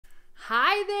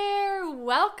Hi there!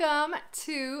 Welcome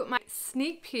to my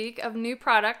sneak peek of new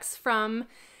products from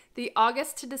the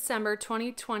August to December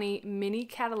 2020 mini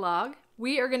catalog.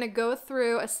 We are going to go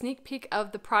through a sneak peek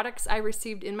of the products I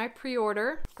received in my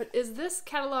pre-order. But is this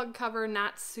catalog cover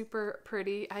not super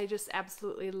pretty? I just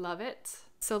absolutely love it.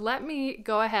 So let me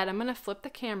go ahead. I'm going to flip the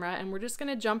camera and we're just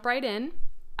going to jump right in.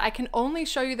 I can only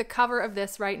show you the cover of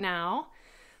this right now,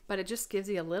 but it just gives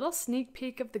you a little sneak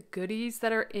peek of the goodies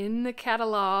that are in the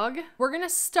catalog. We're gonna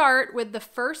start with the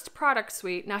first product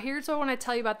suite. Now here's what I wanna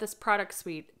tell you about this product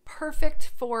suite.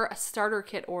 Perfect for a starter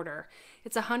kit order.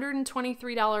 It's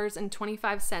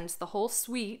 $123.25, the whole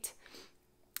suite.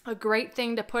 A great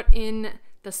thing to put in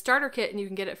the starter kit and you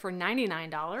can get it for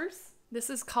 $99. This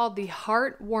is called the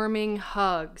Heartwarming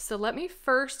Hug. So let me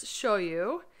first show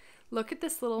you. Look at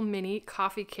this little mini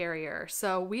coffee carrier.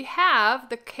 So we have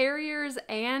the carriers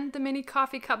and the mini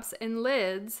coffee cups and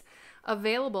lids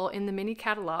available in the mini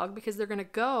catalog because they're gonna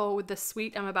go with the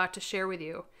suite I'm about to share with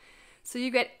you. So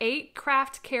you get 8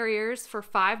 craft carriers for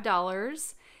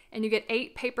 $5 and you get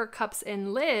 8 paper cups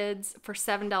and lids for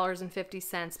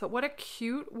 $7.50. But what a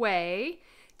cute way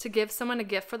to give someone a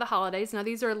gift for the holidays. Now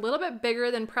these are a little bit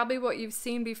bigger than probably what you've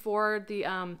seen before, the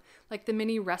like the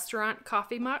mini restaurant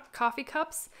coffee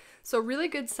cups. So really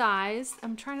good size.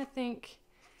 I'm trying to think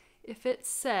if it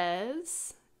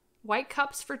says white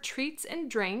cups for treats and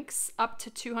drinks up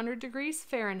to 200 degrees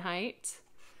Fahrenheit.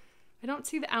 I don't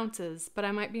see the ounces, but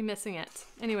I might be missing it.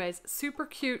 Anyways, super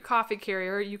cute coffee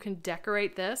carrier. You can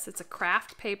decorate this. It's a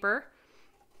craft paper,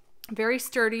 very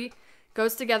sturdy,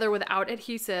 goes together without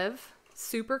adhesive.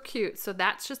 Super cute. So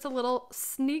that's just a little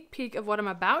sneak peek of what I'm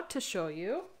about to show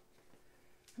you.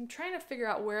 I'm trying to figure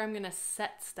out where I'm gonna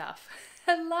set stuff.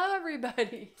 Hello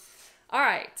everybody. All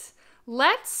right,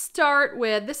 let's start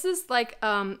with, this is like,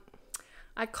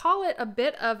 I call it a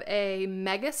bit of a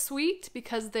mega suite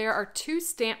because there are 2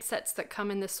 stamp sets that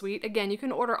come in the suite. Again, you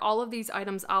can order all of these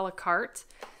items a la carte.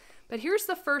 But here's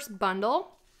the first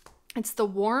bundle. It's the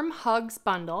Warm Hugs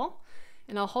bundle.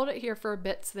 And I'll hold it here for a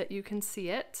bit so that you can see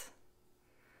it.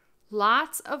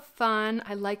 Lots of fun.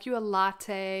 I like you a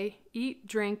latte. Eat,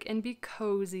 drink, and be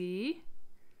cozy.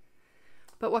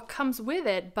 But what comes with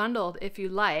it, bundled if you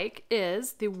like,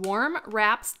 is the Warm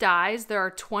Wraps dies. There are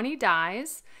 20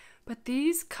 dies, but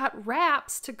these cut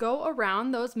wraps to go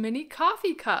around those mini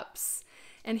coffee cups.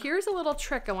 And here's a little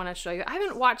trick I want to show you. I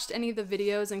haven't watched any of the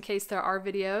videos in case there are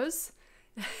videos.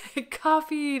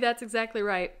 Coffee, that's exactly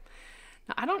right.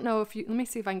 Now, I don't know if you, let me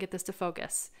see if I can get this to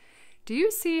focus. Do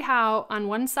you see how on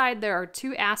one side there are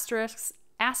 2 asterisks,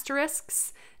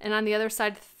 and on the other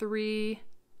side 3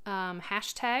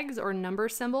 hashtags or number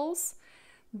symbols?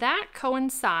 That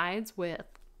coincides with,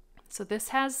 so this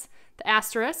has the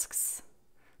asterisks,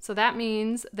 so that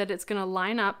means that it's going to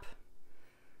line up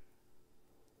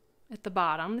at the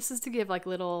bottom. This is to give like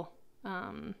little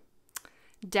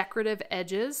decorative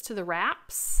edges to the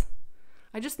wraps.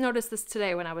 I just noticed this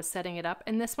today when I was setting it up,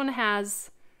 and this one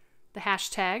has the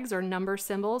hashtags or number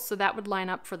symbols, so that would line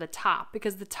up for the top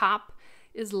because the top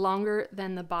is longer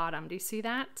than the bottom. Do you see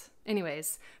that?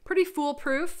 Anyways, pretty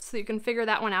foolproof, so you can figure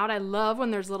that one out. I love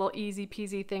when there's little easy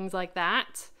peasy things like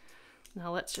that.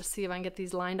 Now let's just see if I can get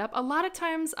these lined up. A lot of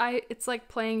times it's like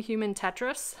playing human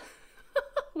Tetris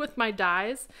with my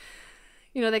dies.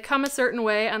 You know, they come a certain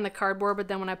way on the cardboard, but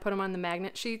then when I put them on the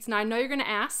magnet sheets, now I know you're gonna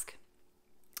ask,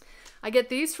 I get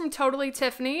these from Totally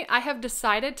Tiffany. I have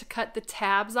decided to cut the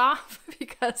tabs off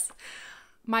because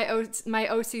my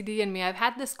OCD in me, I've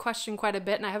had this question quite a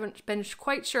bit and I haven't been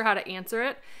quite sure how to answer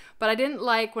it, but I didn't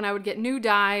like when I would get new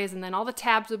dies and then all the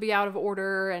tabs would be out of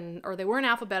order or they weren't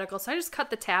alphabetical, so I just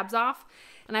cut the tabs off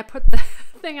and I put the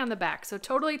thing on the back. So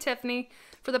Totally Tiffany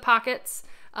for the pockets.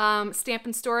 Stamp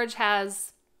and Storage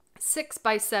has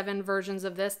 6x7 versions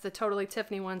of this. The Totally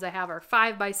Tiffany ones I have are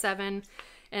 5x7.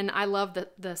 And I love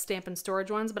the Stamp and Storage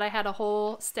ones, but I had a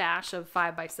whole stash of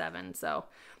 5x7. So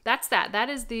that's that. That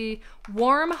is the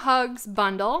Warm Hugs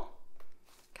bundle.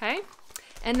 Okay.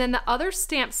 And then the other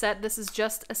stamp set, this is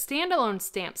just a standalone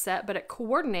stamp set, but it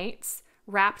coordinates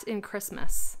Wrapped in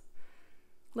Christmas.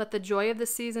 Let the joy of the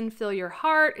season fill your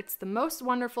heart. It's the most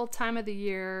wonderful time of the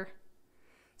year.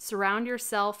 Surround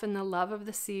yourself in the love of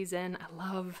the season. I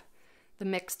love the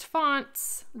mixed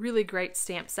fonts. Really great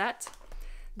stamp set.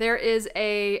 There is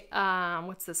a,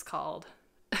 what's this called?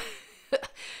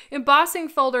 Embossing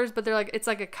folders, but it's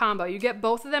like a combo. You get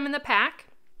both of them in the pack.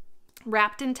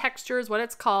 Wrapped in Texture is what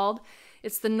it's called.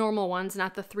 It's the normal ones,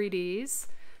 not the 3Ds.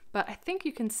 But I think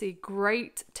you can see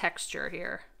great texture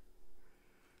here.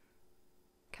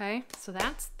 Okay, so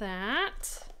that's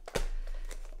that.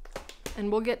 And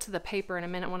we'll get to the paper in a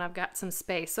minute when I've got some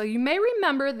space. So you may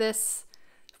remember this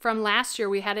from last year,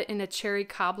 we had it in a cherry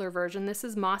cobbler version. This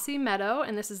is Mossy Meadow,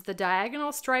 and this is the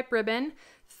diagonal stripe ribbon,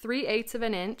 3/8 of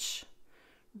an inch.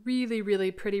 Really,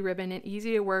 really pretty ribbon and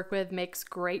easy to work with, makes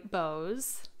great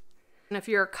bows. And if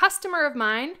you're a customer of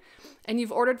mine and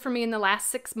you've ordered from me in the last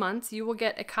 6 months, you will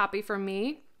get a copy from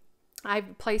me.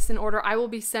 I've placed an order. I will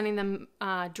be sending them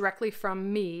directly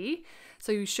from me,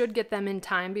 so you should get them in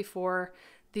time before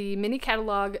the mini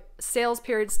catalog sales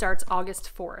period starts August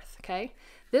 4th, okay?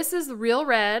 This is real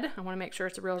red. I want to make sure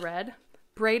it's a real red.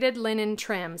 Braided linen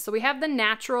trim. So we have the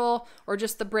natural or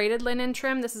just the braided linen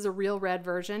trim. This is a real red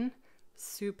version.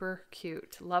 Super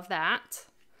cute. Love that.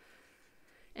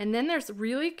 And then there's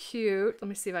really cute, let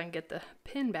me see if I can get the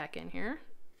pin back in here.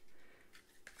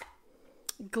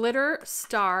 Glitter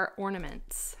star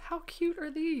ornaments. How cute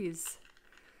are these?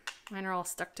 Mine are all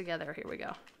stuck together. Here we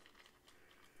go.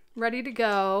 Ready to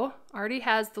go. Already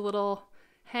has the little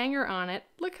hanger on it.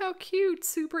 Look how cute.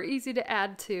 Super easy to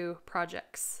add to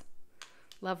projects.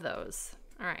 Love those.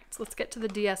 All right, so let's get to the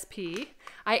DSP.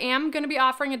 I am going to be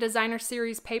offering a designer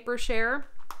series paper share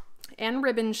and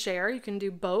ribbon share. You can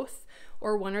do both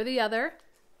or one or the other.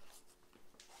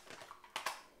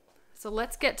 So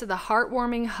let's get to the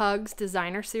Heartwarming Hugs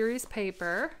designer series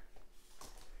paper.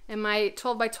 And my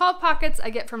 12 by 12 pockets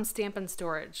I get from Stampin'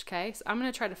 Storage, okay? So I'm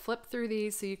gonna try to flip through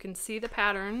these so you can see the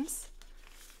patterns.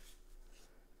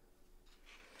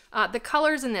 The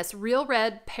colors in this, Real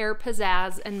Red, Pear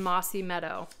Pizzazz, and Mossy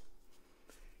Meadow.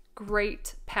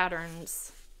 Great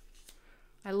patterns.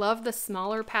 I love the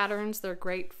smaller patterns. They're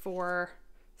great for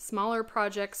smaller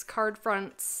projects, card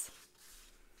fronts.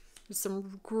 There's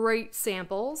some great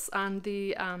samples on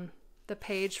the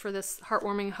page for this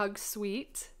Heartwarming Hug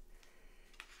Suite.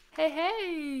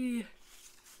 Hey!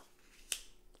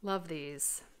 Love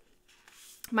these.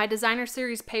 My designer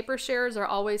series paper shares are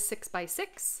always 6 by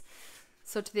 6.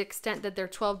 So to the extent that they're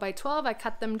 12 by 12, I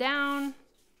cut them down.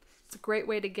 It's a great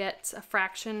way to get a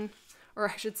fraction, or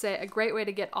I should say a great way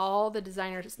to get all the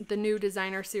new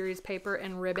designer series paper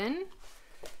and ribbon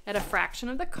at a fraction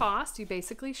of the cost. You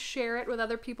basically share it with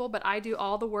other people, but I do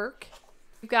all the work.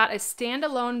 We've got a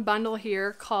standalone bundle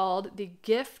here called the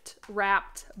Gift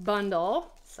Wrapped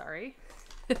Bundle. Sorry.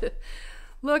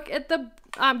 Look at the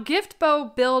Gift Bow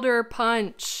Builder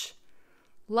Punch.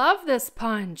 Love this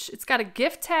punch. It's got a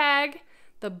gift tag,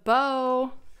 the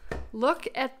bow. Look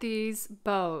at these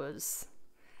bows.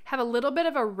 Have a little bit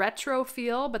of a retro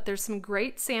feel, but there's some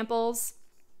great samples.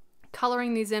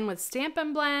 Coloring these in with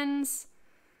Stampin' Blends.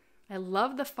 I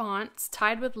love the fonts.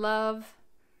 Tied with Love.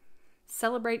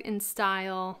 Celebrate in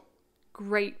Style.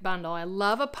 Great bundle. I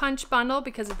love a punch bundle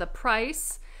because of the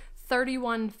price.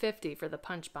 $31.50 for the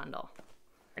punch bundle.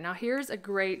 Now here's a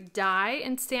great die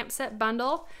and stamp set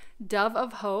bundle, Dove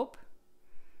of Hope.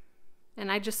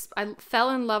 And I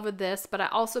fell in love with this, but I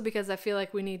also, because I feel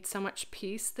like we need so much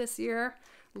peace this year,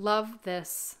 love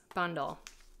this bundle.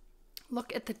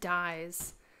 Look at the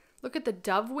dies. Look at the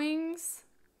dove wings,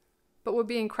 but would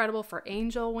be incredible for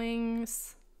angel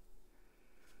wings.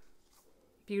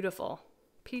 Beautiful.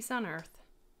 Peace on earth.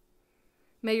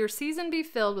 May your season be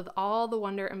filled with all the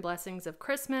wonder and blessings of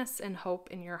Christmas and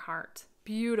hope in your heart.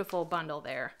 Beautiful bundle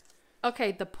there.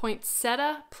 Okay, the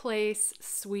Poinsettia Place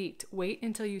Suite. Wait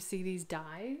until you see these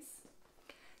dies.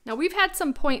 Now we've had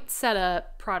some poinsettia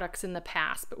products in the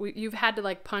past, but you've had to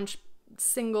like punch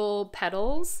single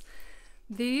petals.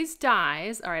 These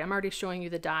dies, all right, I'm already showing you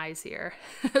the dies here.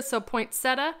 So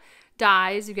poinsettia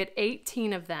dies, you get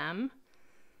 18 of them.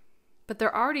 But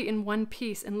they're already in one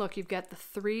piece. And look, you've got the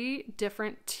 3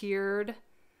 different tiered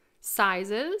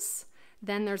sizes.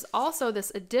 Then there's also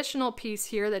this additional piece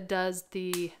here that does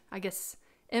the, I guess,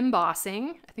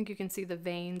 embossing. I think you can see the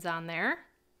veins on there.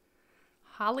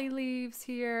 Holly leaves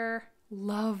here.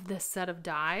 Love this set of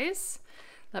dies.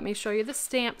 Let me show you the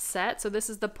stamp set. So this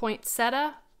is the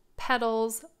Poinsettia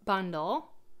Petals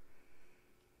Bundle.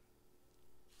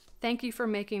 Thank you for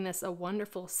making this a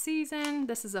wonderful season.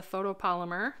 This is a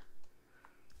photopolymer.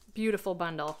 Beautiful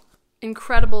bundle.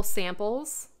 Incredible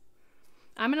samples.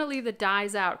 I'm going to leave the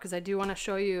dies out because I do want to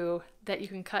show you that you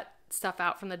can cut stuff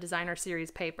out from the designer series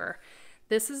paper.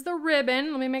 This is the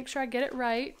ribbon. Let me make sure I get it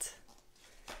right.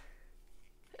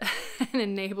 An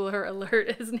enabler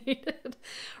alert is needed.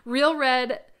 Real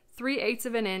Red 3/8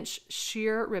 of an inch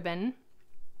sheer ribbon.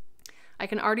 I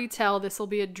can already tell this will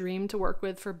be a dream to work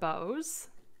with for bows.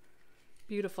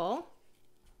 Beautiful.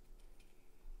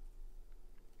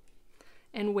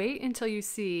 And wait until you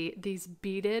see these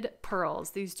beaded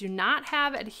pearls. These do not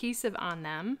have adhesive on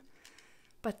them,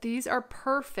 but these are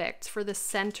perfect for the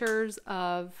centers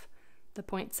of the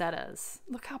poinsettias.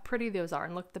 Look how pretty those are.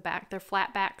 And look the back, they're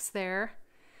flat backs there.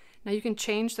 Now you can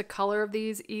change the color of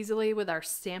these easily with our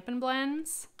Stampin'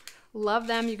 Blends. Love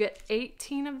them. You get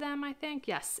 18 of them, I think.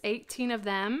 Yes, 18 of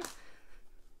them.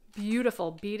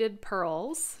 Beautiful beaded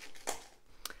pearls.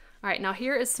 All right, now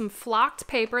here is some flocked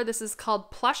paper. This is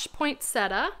called Plush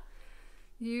Poinsettia.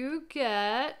 You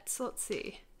get, let's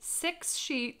see, 6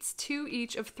 sheets, 2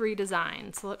 each of 3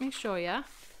 designs. So let me show you.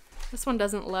 This one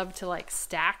doesn't love to like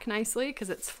stack nicely because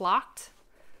it's flocked,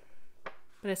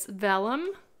 but it's vellum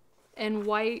and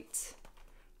white,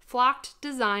 flocked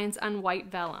designs on white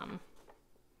vellum.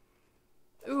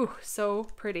 Ooh, so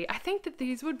pretty. I think that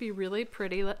these would be really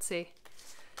pretty. Let's see.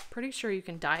 Pretty sure you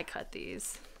can die cut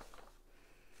these.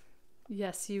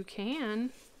 Yes, you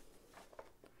can.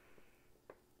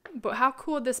 But how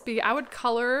cool would this be? I would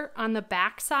color on the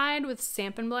back side with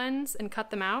Stampin' Blends and cut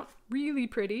them out. Really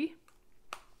pretty.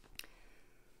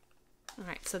 All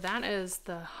right, so that is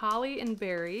the holly and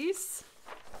berries.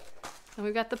 And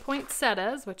we've got the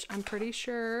poinsettias, which I'm pretty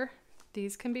sure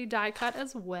these can be die cut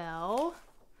as well.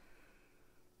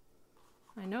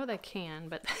 I know they can,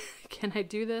 but can I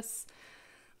do this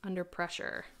under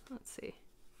pressure? Let's see.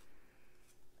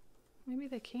 Maybe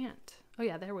they can't. Oh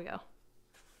yeah, there we go.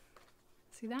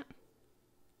 See that?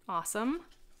 Awesome.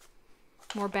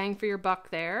 More bang for your buck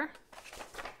there.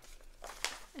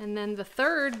 And then the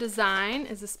third design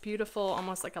is this beautiful,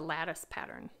 almost like a lattice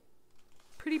pattern.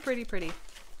 Pretty, pretty, pretty.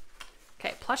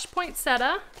 Okay, Plush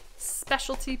Poinsettia,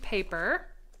 specialty paper.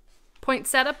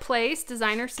 Poinsettia Place,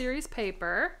 designer series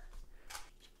paper.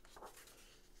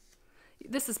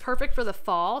 This is perfect for the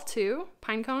fall too,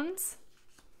 pine cones.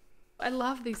 I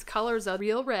love these colors of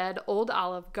real red, old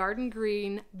olive, garden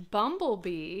green,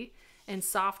 bumblebee, and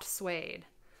soft suede.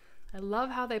 I love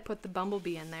how they put the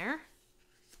bumblebee in there.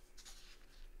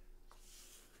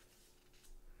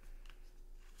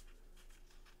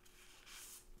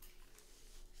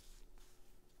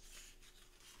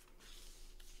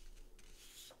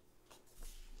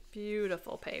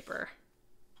 Beautiful paper.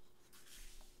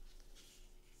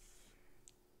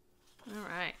 All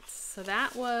right, so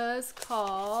that was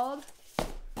called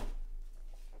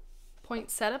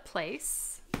Poinsettia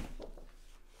Place.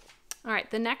 All right,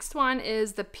 the next one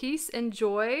is the Peace and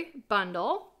Joy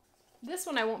bundle. This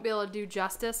one I won't be able to do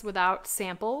justice without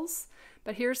samples,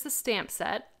 but here's the stamp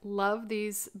set. Love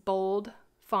these bold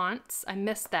fonts. I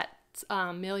missed that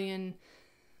million,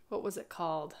 what was it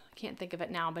called? I can't think of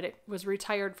it now, but it was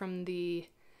retired from the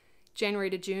January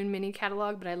to June mini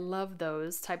catalog, but I love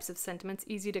those types of sentiments.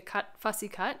 Easy to cut, fussy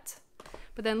cut.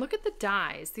 But then look at the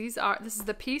dies. This is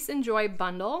the Peace and Joy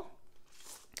bundle.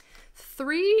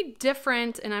 3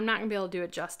 different, and I'm not gonna be able to do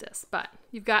it justice, but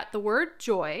you've got the word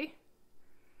joy.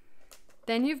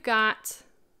 Then you've got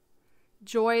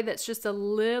joy that's just a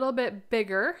little bit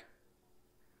bigger.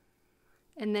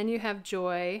 And then you have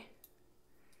joy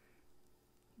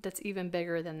that's even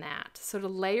bigger than that. So to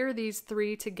layer these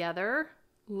 3 together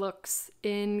looks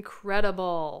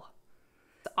incredible.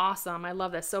 It's awesome. I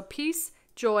love this. So peace,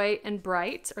 joy, and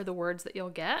bright are the words that you'll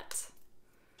get.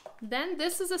 Then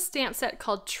this is a stamp set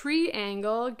called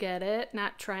Triangle. Get it?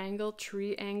 Not triangle,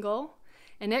 Triangle.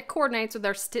 And it coordinates with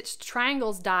our Stitched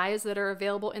Triangles dies that are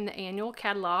available in the annual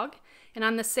catalog. And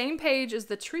on the same page as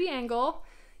the Triangle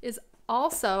is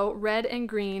also red and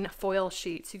green foil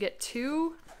sheets. You get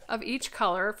 2 of each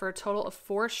color for a total of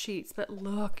 4 sheets. But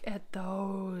look at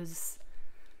those.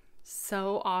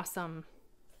 So awesome.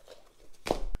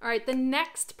 All right, the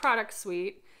next product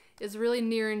suite is really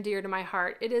near and dear to my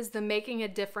heart. It is the Making a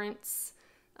Difference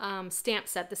stamp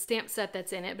set, the stamp set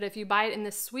that's in it. But if you buy it in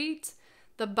the suite,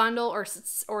 the bundle, or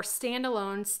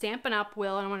standalone, Stampin' Up!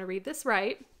 Will, and I want to read this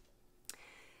right,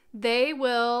 they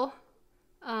will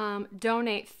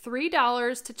donate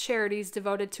 $3 to charities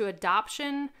devoted to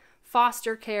adoption,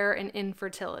 foster care, and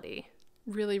infertility.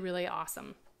 Really, really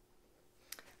awesome.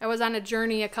 I was on a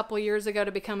journey a couple years ago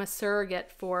to become a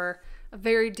surrogate for a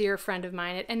very dear friend of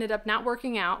mine. It ended up not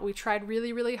working out. We tried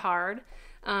really, really hard.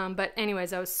 But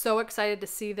anyways, I was so excited to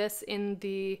see this in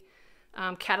the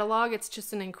catalog. It's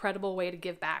just an incredible way to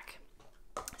give back.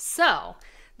 So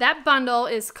that bundle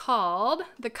is called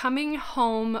the Coming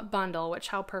Home Bundle, which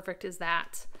how perfect is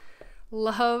that?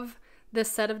 Love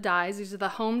this set of dies. These are the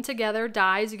Home Together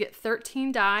dies. You get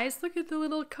 13 dies. Look at the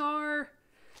little car.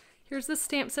 Here's the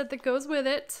stamp set that goes with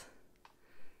it.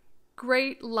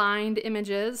 Great lined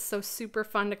images, so super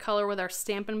fun to color with our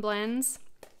Stampin' Blends.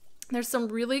 There's some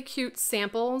really cute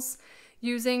samples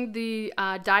using the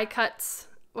die cuts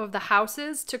of the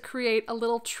houses to create a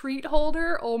little treat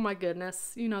holder. Oh my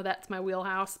goodness, you know that's my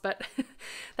wheelhouse, but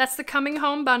that's the Coming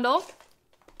Home Bundle.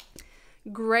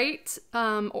 Great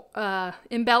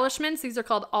embellishments. These are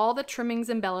called All the Trimmings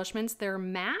embellishments. They're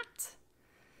matte.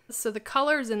 So the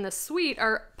colors in the suite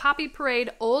are Poppy Parade,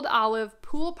 Old Olive,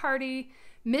 Pool Party,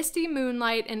 Misty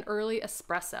Moonlight, and Early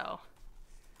Espresso.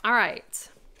 All right.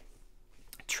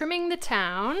 Trimming the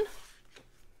Town.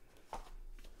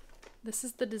 This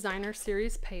is the designer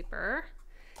series paper.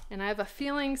 And I have a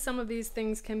feeling some of these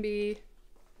things can be,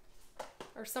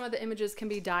 or some of the images can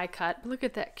be die cut. Look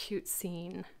at that cute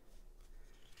scene.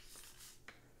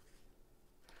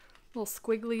 Little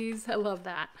squigglies. I love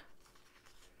that.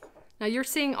 Now you're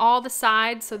seeing all the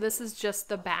sides, so this is just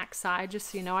the back side, just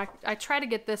so you know. I try to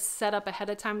get this set up ahead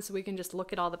of time so we can just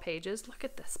look at all the pages. Look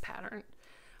at this pattern.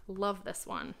 Love this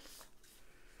one.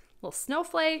 Little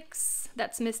snowflakes.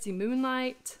 That's Misty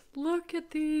Moonlight. Look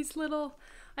at these little...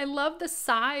 I love the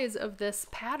size of this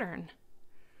pattern.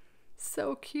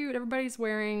 So cute. Everybody's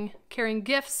carrying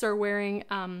gifts or wearing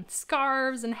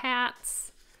scarves and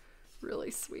hats. Really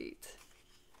sweet.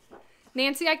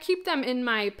 Nancy, I keep them in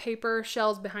my paper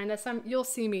shelves behind us. You'll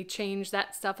see me change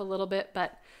that stuff a little bit,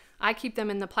 but I keep them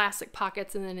in the plastic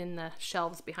pockets and then in the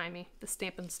shelves behind me, the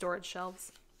stamp and storage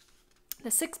shelves. The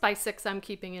 6x6 I'm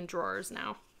keeping in drawers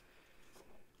now.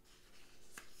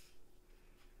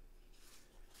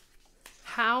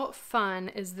 How fun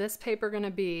is this paper going to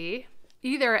be?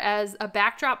 Either as a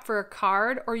backdrop for a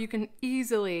card, or you can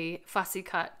easily fussy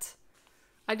cut.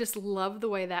 I just love the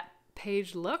way that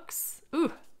page looks.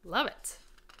 Ooh. Love it.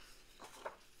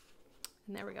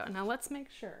 And there we go. Now let's make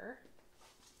sure.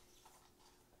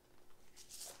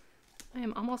 I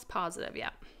am almost positive,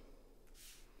 yeah.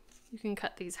 You can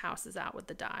cut these houses out with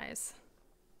the dies.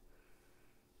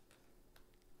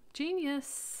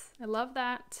 Genius. I love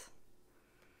that.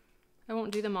 I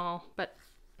won't do them all, but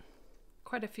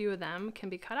quite a few of them can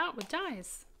be cut out with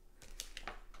dies.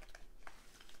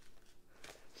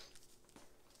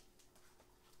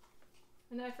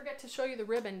 And I forgot to show you the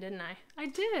ribbon, didn't I? I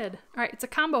did. All right, it's a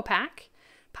combo pack.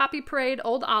 Poppy Parade,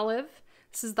 Old Olive.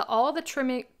 This is the all the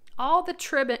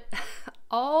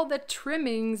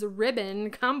trimmings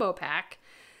ribbon combo pack.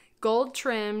 Gold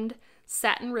trimmed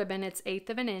satin ribbon. It's 1/8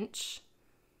 of an inch.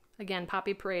 Again,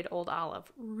 Poppy Parade, Old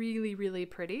Olive. Really, really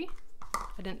pretty.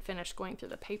 I didn't finish going through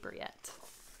the paper yet.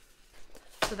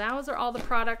 So those are all the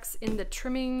products in the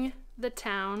Trimming the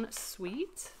Town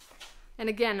suite. And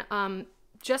again,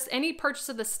 just any purchase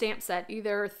of the stamp set,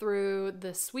 either through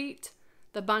the suite,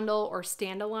 the bundle, or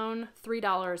standalone,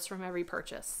 $3 from every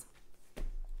purchase.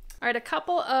 All right, a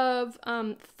couple of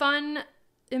fun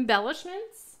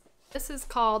embellishments. This is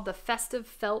called the Festive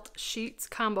Felt Sheets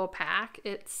Combo Pack.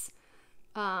 It's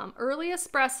Early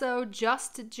Espresso,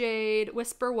 Just Jade,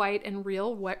 Whisper White, and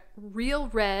Real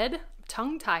Red.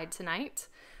 Tongue-tied tonight.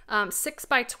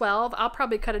 6x12. I'll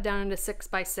probably cut it down into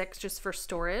 6x6 just for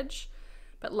storage.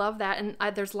 But love that, and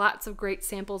there's lots of great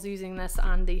samples using this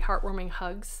on the Heartwarming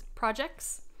Hugs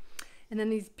projects. And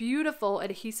then these beautiful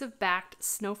adhesive-backed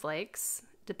snowflakes.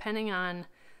 Depending on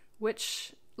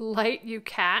which light you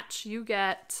catch, you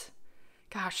get,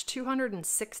 gosh,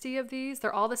 260 of these.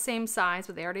 They're all the same size,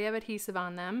 but they already have adhesive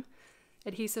on them.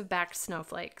 Adhesive-backed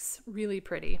snowflakes. Really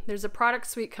pretty. There's a product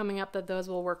suite coming up that those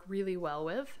will work really well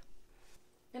with.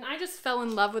 And I just fell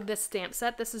in love with this stamp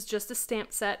set. This is just a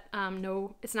stamp set.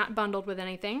 No, it's not bundled with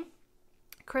anything.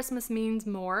 Christmas means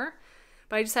more.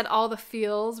 But I just had all the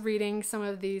feels reading some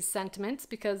of these sentiments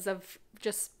because of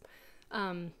just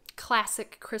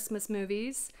classic Christmas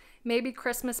movies. Maybe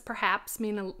Christmas perhaps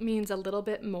means a little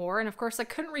bit more. And of course, I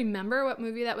couldn't remember what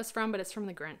movie that was from, but it's from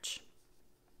The Grinch.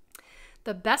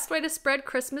 The best way to spread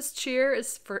Christmas cheer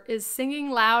is singing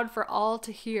loud for all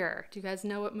to hear. Do you guys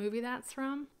know what movie that's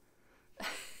from?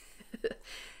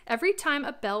 Every time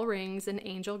a bell rings, an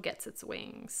angel gets its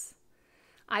wings.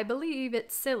 I believe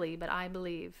it's silly, but I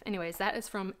believe. Anyways, that is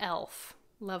from Elf.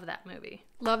 Love that movie.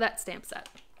 Love that stamp set.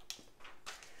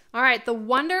 All right, the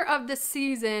wonder of the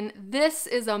season. This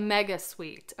is a mega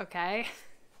suite, okay?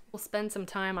 We'll spend some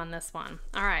time on this one.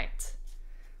 All right.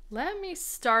 Let me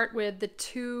start with the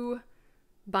two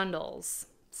bundles.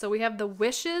 So we have the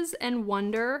Wishes and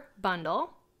Wonder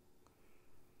bundle.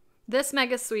 This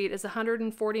mega suite is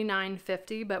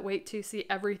 $149.50, but wait to see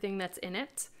everything that's in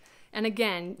it. And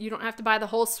again, you don't have to buy the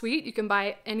whole suite. You can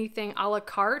buy anything a la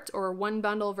carte or one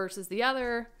bundle versus the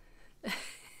other.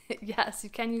 Yes, you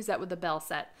can use that with the bell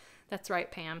set. That's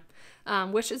right, Pam.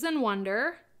 Wishes and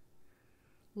Wonder.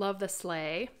 Love the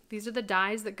sleigh. These are the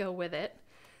dies that go with it.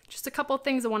 Just a couple of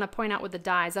things I want to point out with the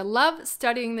dies. I love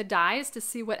studying the dies to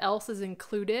see what else is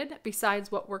included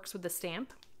besides what works with the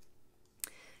stamp.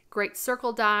 Great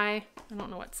circle die. I don't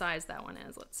know what size that one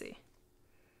is. Let's see.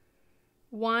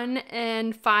 1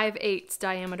 5/8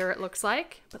 diameter it looks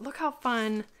like. But look how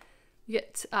fun. You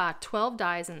get 12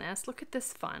 dies in this. Look at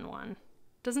this fun one.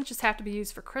 Doesn't just have to be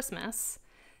used for Christmas.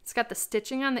 It's got the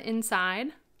stitching on the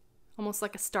inside, almost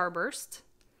like a starburst.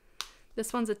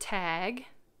 This one's a tag.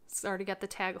 It's already got the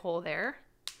tag hole there.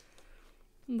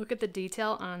 Look at the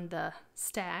detail on the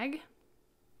stag.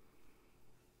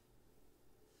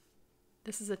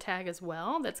 This is a tag as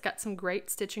well that's got some great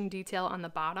stitching detail on the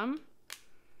bottom.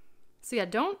 So yeah,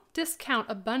 don't discount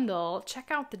a bundle. Check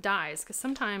out the dies, because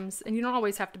sometimes, and you don't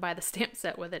always have to buy the stamp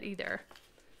set with it either.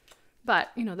 But,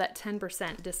 you know, that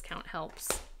 10% discount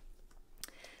helps.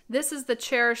 This is the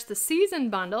Cherish the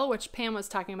Season bundle, which Pam was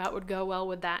talking about would go well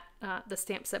with that, the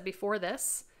stamp set before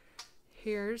this.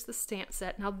 Here's the stamp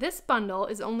set. Now this bundle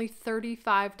is only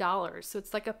 $35, so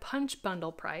it's like a punch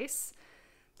bundle price.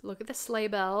 Look at the sleigh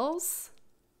bells.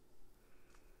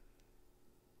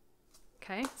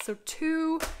 Okay, so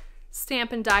 2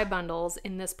 stamp and die bundles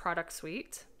in this product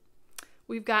suite.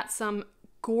 We've got some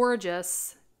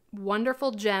gorgeous,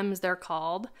 wonderful gems, they're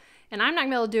called. And I'm not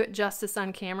gonna be able to do it justice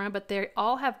on camera, but they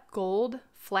all have gold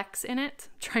flecks in it.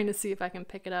 I'm trying to see if I can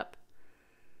pick it up.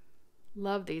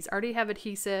 Love these. Already have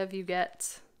adhesive. You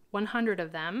get 100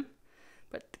 of them,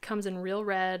 but it comes in real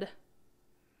red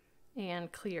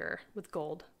and clear with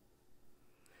gold.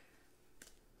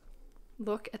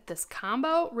 Look at this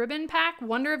combo ribbon pack,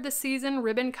 Wonder of the Season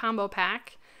ribbon combo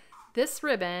pack. This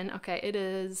ribbon, okay, it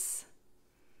is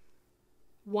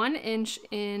 1 inch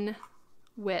in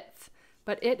width,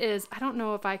 but it is, I don't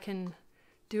know if I can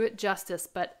do it justice,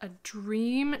 but a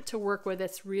dream to work with.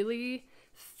 It's really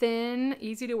thin,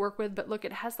 easy to work with, but look,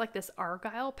 it has like this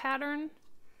argyle pattern.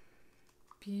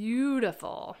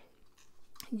 Beautiful.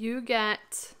 You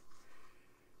get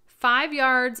 5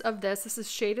 yards of this. This is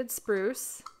shaded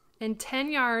spruce, and 10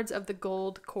 yards of the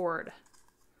gold cord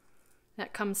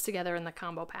that comes together in the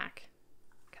combo pack.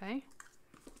 Okay.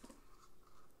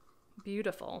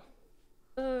 Beautiful.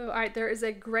 Oh, all right, there is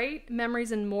a great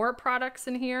Memories and More products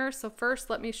in here. So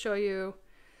first, let me show you.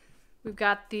 We've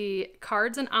got the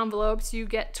cards and envelopes. You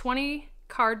get 20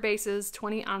 card bases,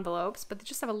 20 envelopes, but they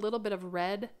just have a little bit of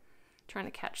red, trying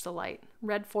to catch the light,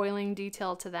 red foiling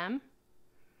detail to them.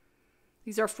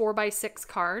 These are 4x6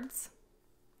 cards.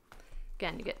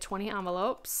 Again, you get 20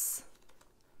 envelopes,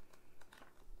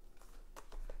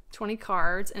 20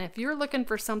 cards, and if you're looking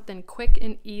for something quick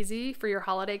and easy for your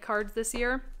holiday cards this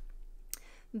year,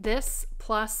 this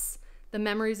plus the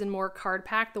Memories and More card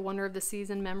pack, the Wonder of the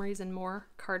Season Memories and More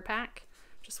card pack.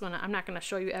 I'm not gonna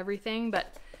show you everything,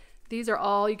 but these are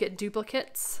all, you get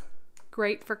duplicates,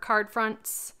 great for card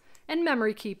fronts and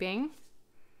memory keeping.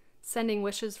 Sending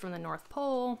Wishes from the North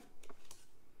Pole.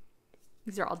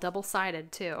 These are all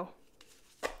double-sided too.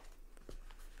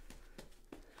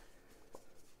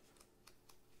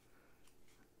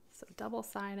 So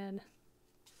double-sided.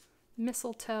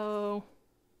 Mistletoe.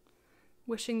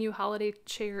 Wishing you holiday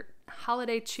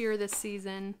cheer this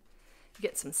season. You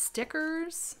get some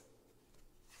stickers.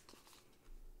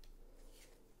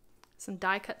 Some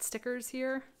die-cut stickers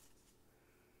here.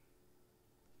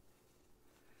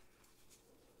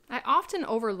 I often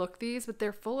overlook these, but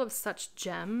they're full of such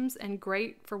gems and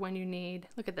great for when you need,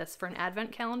 look at this, for an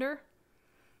advent calendar.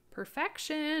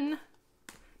 Perfection.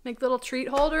 Make little treat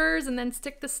holders and then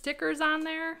stick the stickers on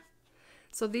there.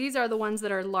 So these are the ones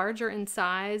that are larger in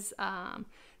size.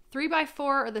 3x4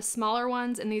 are the smaller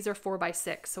ones, and these are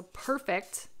 4x6. So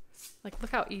perfect. Like,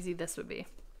 look how easy this would be.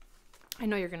 I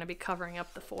know you're going to be covering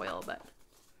up the foil, but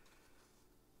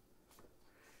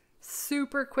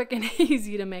super quick and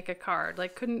easy to make a card.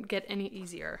 Like, couldn't get any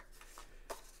easier.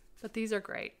 But these are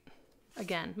great.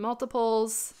 Again,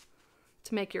 multiples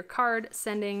to make your card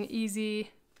sending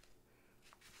easy.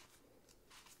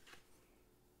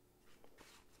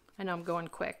 I know I'm going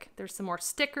quick. There's some more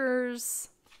stickers.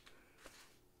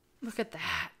 Look at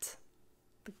that.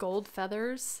 The gold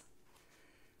feathers.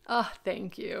 Oh,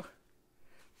 thank you.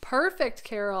 Perfect,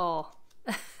 Carol.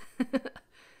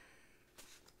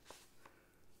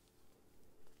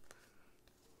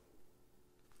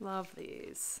 Love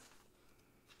these.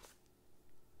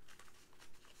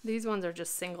 These ones are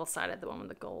just single-sided, the one with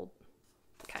the gold.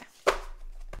 Okay.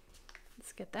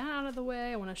 Let's get that out of the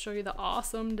way. I want to show you the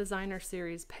awesome designer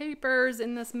series papers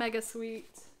in this mega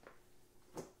suite.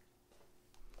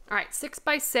 All right,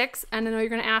 6x6, and I know you're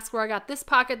going to ask where I got this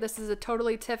pocket. This is a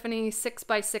Totally Tiffany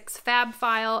 6x6 fab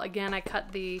file. Again, I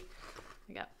got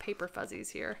paper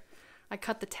fuzzies here. I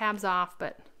cut the tabs off,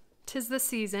 but 'tis the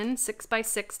season,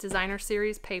 6x6 designer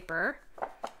series paper.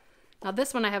 Now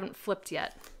this one I haven't flipped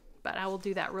yet, but I will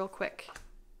do that real quick.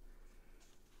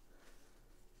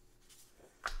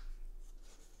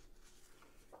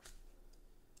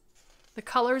 The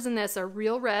colors in this are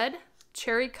real red,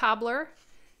 cherry cobbler,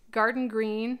 garden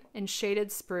green, and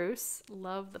shaded spruce.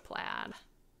 Love the plaid.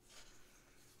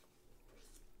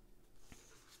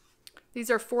 These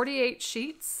are 48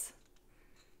 sheets.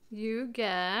 You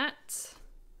get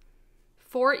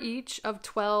 4 each of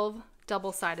 12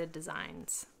 double-sided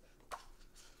designs.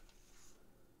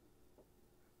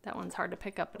 That one's hard to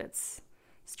pick up, but it's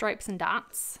stripes and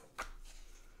dots.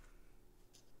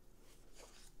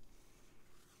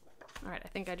 All right, I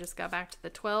think I just got back to the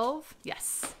 12.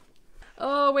 Yes.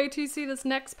 Oh, wait till you see this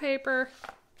next paper.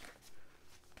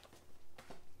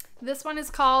 This one is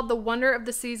called the Wonder of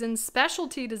the Season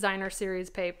Specialty Designer Series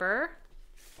paper.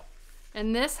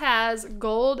 And this has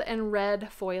gold and red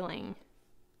foiling.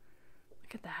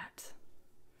 Look at that.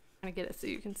 I'm gonna get it so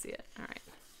you can see it. All right.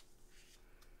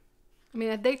 I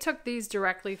mean, they took these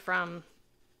directly from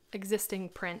existing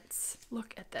prints.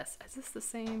 Look at this. Is this the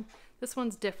same? This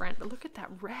one's different, but look at that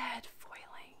red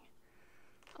foiling.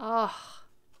 Oh,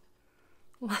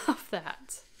 love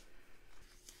that.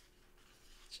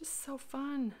 It's just so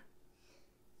fun.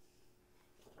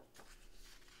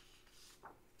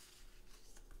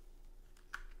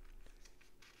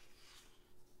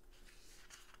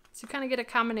 So you kind of get a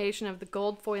combination of the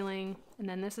gold foiling, and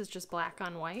then this is just black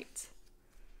on white.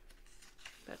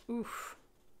 But oof.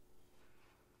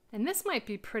 And this might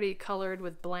be pretty colored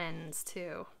with blends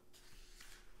too.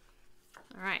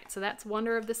 All right, so that's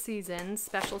Wonder of the Season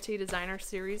Specialty Designer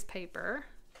Series paper.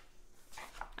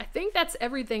 I think that's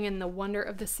everything in the Wonder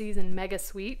of the Season Mega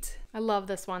Suite. I love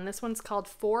this one. This one's called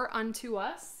For Unto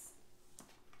Us.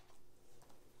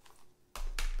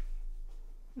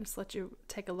 Just let you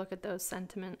take a look at those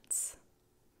sentiments.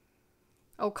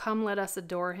 Oh, come let us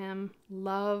adore him.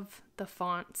 Love the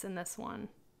fonts in this one.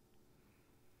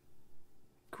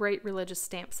 Great religious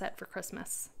stamp set for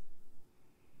Christmas.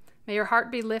 May your heart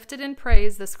be lifted in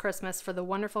praise this Christmas for the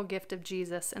wonderful gift of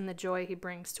Jesus and the joy he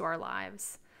brings to our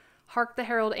lives. Hark the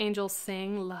herald angels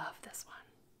sing. Love this one.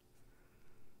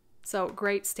 So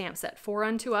great stamp set. For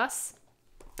Unto Us.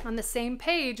 On the same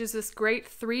page is this great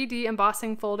 3D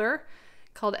embossing folder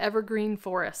called Evergreen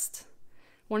Forest.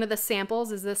 One of the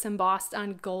samples is this embossed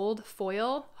on gold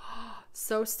foil.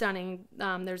 So stunning.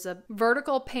 There's a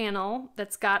vertical panel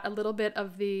that's got a little bit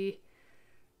of the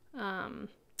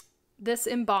this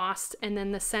embossed, and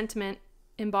then the sentiment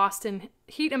embossed in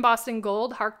heat embossed in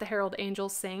gold. Hark the herald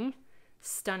angels sing.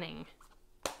 Stunning.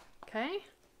 Okay.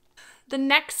 The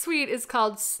next suite is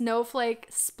called Snowflake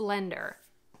Splendor.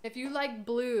 If you like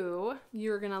blue,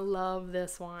 you're gonna love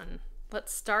this one.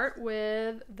 Let's start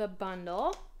with the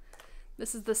bundle.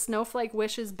 This is the Snowflake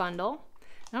Wishes bundle.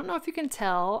 I don't know if you can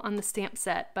tell on the stamp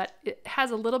set, but it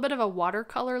has a little bit of a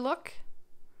watercolor look.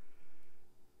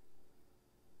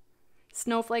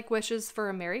 Snowflake wishes for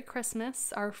a Merry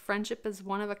Christmas. Our friendship is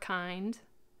one of a kind.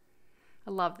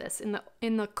 I love this.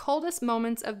 In the coldest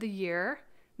moments of the year,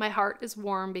 my heart is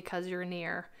warm because you're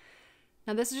near.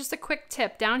 Now this is just a quick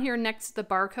tip. Down here next to the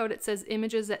barcode, it says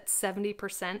images at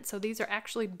 70%. So these are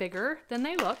actually bigger than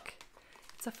they look.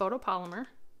 It's a photopolymer.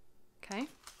 Okay.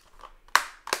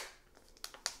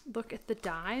 Look at the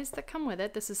dies that come with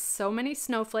it. This is so many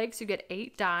snowflakes. You get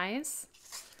 8 dies.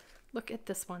 Look at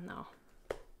this one though.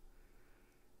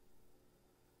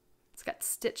 It's got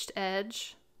stitched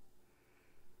edge.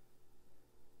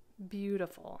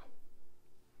 Beautiful.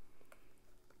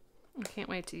 I can't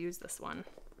wait to use this one.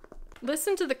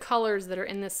 Listen to the colors that are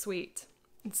in this suite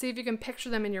and see if you can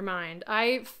picture them in your mind.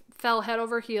 I fell head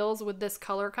over heels with this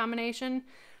color combination.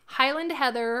 Highland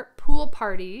Heather, Pool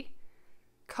Party,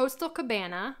 Coastal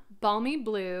Cabana, Balmy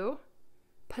Blue,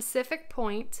 Pacific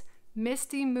Point,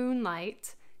 Misty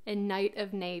Moonlight, and Night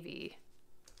of Navy.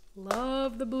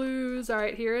 Love the blues. All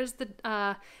right, here is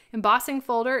the embossing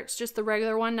folder. It's just the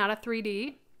regular one, not a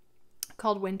 3D,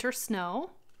 called Winter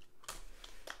Snow.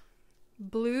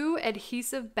 Blue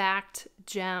adhesive backed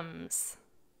gems.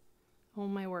 Oh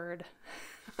my word.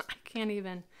 I can't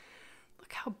even.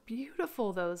 Look how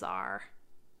beautiful those are.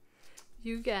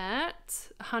 You get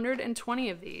 120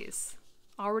 of these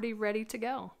already ready to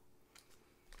go.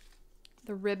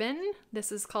 The ribbon,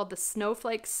 this is called the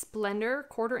Snowflake Splendor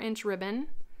 1/4-inch ribbon.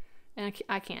 And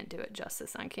I can't do it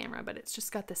justice on camera, but it's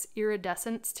just got this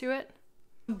iridescence to it.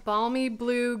 Balmy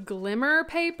blue glimmer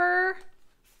paper.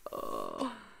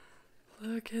 Oh,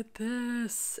 look at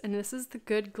this. And this is the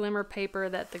good glimmer paper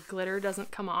that the glitter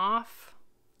doesn't come off.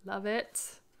 Love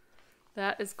it.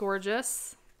 That is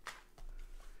gorgeous.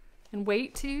 And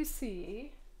wait till you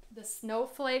see the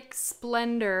Snowflake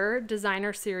Splendor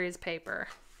Designer Series paper.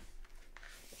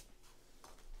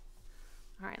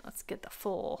 All right, let's get the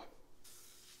full.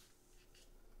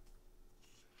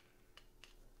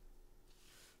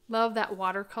 Love that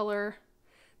watercolor.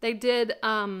 They did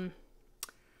a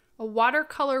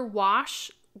watercolor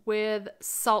wash with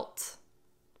salt.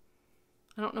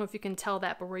 I don't know if you can tell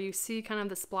that, but where you see kind of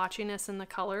the splotchiness in the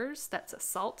colors, that's a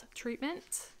salt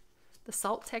treatment, the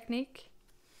salt technique.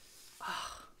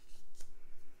 Oh.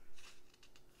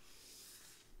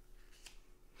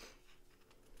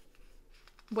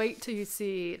 Wait till you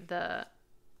see the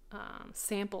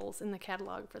samples in the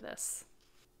catalog for this.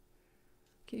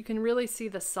 You can really see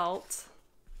the salt.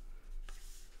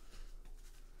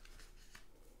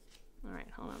 All right,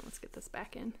 hold on, let's get this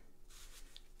back in.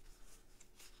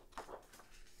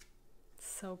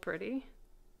 So pretty.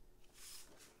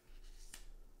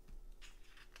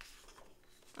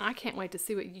 I can't wait to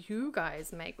see what you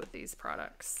guys make with these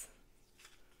products.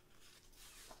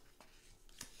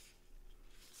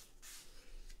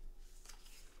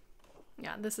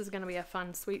 Yeah, this is going to be a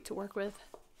fun sweet to work with.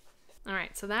 All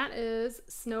right, so that is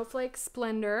Snowflake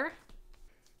Splendor.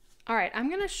 All right, I'm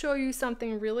going to show you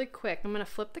something really quick. I'm going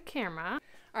to flip the camera.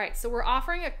 All right, so we're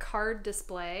offering a card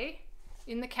display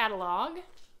in the catalog.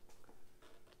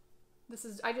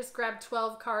 I just grabbed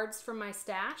 12 cards from my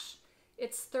stash.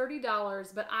 It's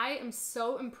 $30, but I am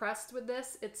so impressed with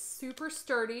this. It's super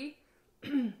sturdy.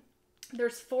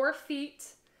 There's 4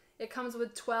 feet. It comes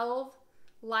with 12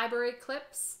 library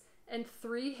clips and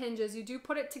 3 hinges. You do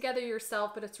put it together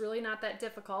yourself, but it's really not that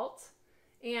difficult.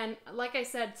 And like I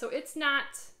said, so it's not,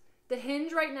 the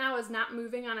hinge right now is not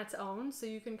moving on its own, so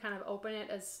you can kind of open it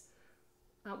as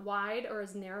wide or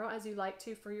as narrow as you like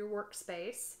to for your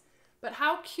workspace. But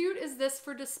how cute is this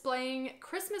for displaying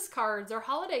Christmas cards or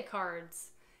holiday cards?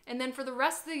 And then for the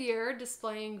rest of the year,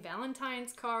 displaying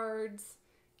Valentine's cards,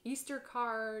 Easter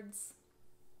cards.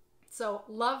 So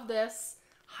love this.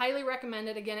 Highly recommend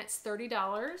it. Again, it's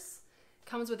 $30.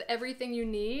 Comes with everything you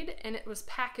need, and it was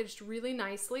packaged really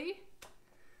nicely.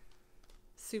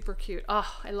 Super cute.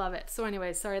 Oh, I love it. So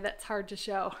anyways, sorry, that's hard to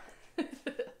show.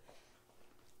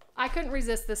 I couldn't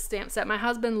resist this stamp set. My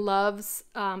husband loves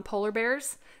polar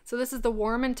bears. So this is the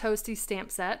Warm and Toasty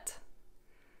stamp set.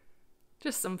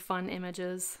 Just some fun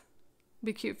images.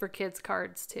 Be cute for kids'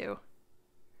 cards too.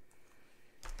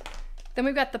 Then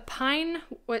we've got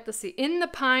the In the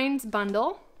Pines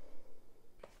bundle.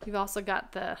 You've also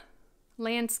got the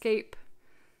landscape,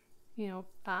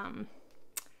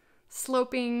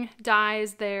 sloping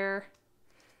dies there.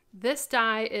 This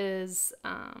die is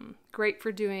great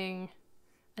for doing,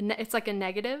 it's like a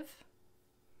negative.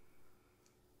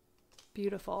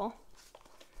 Beautiful.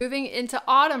 Moving into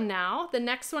autumn now. The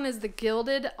next one is the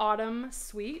Gilded Autumn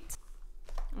Suite.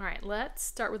 All right, let's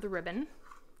start with the ribbon.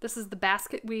 This is the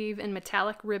basket weave and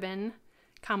metallic ribbon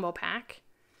combo pack.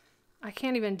 I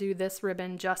can't even do this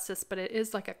ribbon justice, but it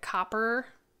is like a copper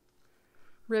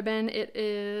ribbon. It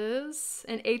is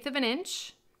 1/8 of an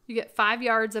inch. You get 5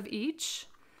 yards of each.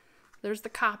 There's the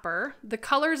copper. The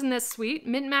colors in this suite: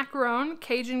 mint macaron,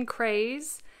 Cajun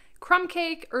craze, crumb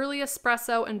cake, early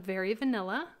espresso, and very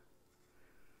vanilla.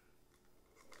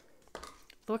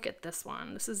 Look at this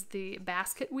one. This is the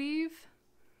basket weave.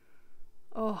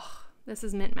 Oh, this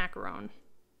is mint macaron.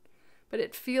 But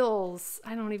it feels,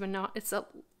 I don't even know, it's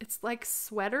like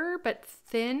sweater, but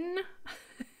thin.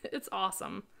 It's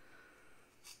awesome.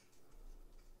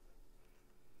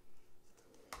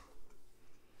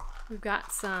 We've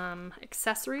got some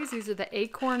accessories. These are the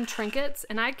acorn trinkets,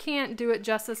 and I can't do it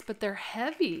justice, but they're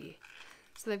heavy.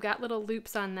 So they've got little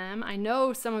loops on them. I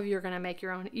know some of you are gonna make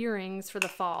your own earrings for the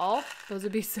fall. Those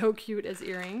would be so cute as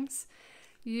earrings.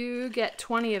 You get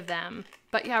 20 of them.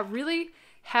 But yeah, really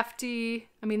hefty.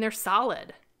 I mean, they're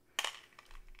solid.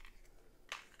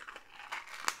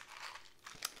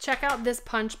 Check out this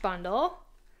punch bundle,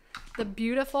 the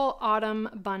Beautiful Autumn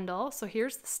bundle. So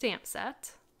here's the stamp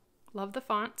set. Love the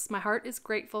fonts. My heart is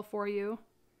grateful for you.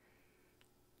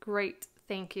 Great,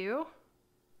 thank you.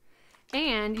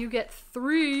 And you get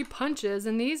 3 punches,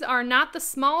 and these are not the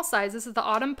small size. This is the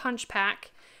Autumn Punch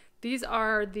Pack. These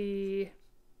are the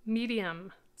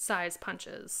medium size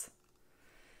punches.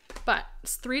 But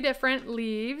it's 3 different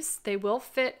leaves. They will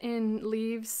fit in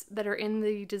leaves that are in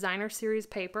the designer series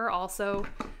paper. Also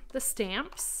the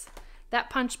stamps. That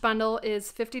punch bundle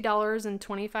is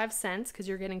 $50.25 because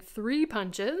you're getting 3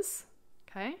 punches.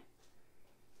 Okay.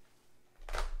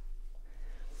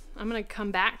 I'm going to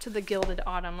come back to the Gilded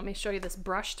Autumn. Let me show you this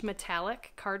brushed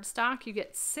metallic cardstock. You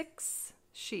get 6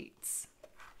 sheets.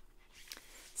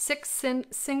 6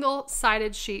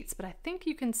 single-sided sheets, but I think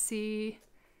you can see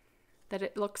that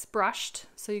it looks brushed,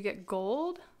 so you get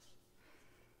gold.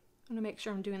 I'm gonna make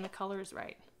sure I'm doing the colors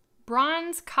right.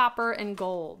 Bronze, copper, and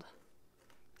gold.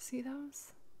 See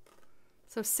those?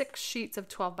 So 6 sheets of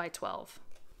 12 by 12.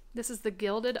 This is the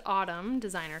Gilded Autumn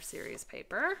designer series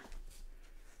paper.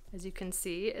 As you can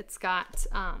see, it's got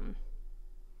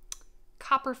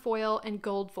copper foil and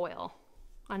gold foil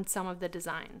on some of the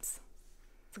designs.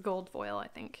 It's gold foil, I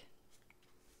think.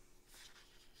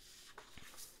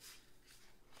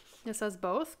 This has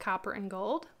both copper and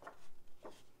gold.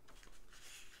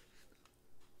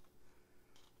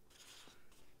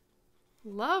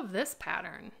 Love this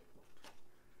pattern.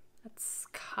 That's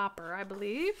copper, I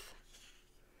believe.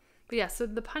 But yeah, so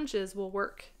the punches will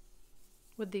work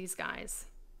with these guys.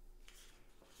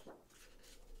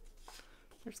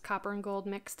 There's copper and gold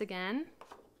mixed again.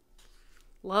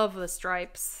 Love the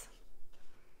stripes.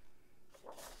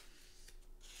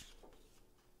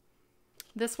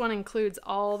 This one includes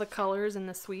all the colors in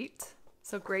the suite,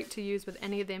 so great to use with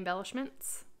any of the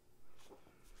embellishments.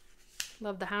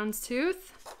 Love the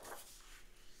houndstooth.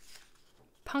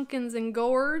 Pumpkins and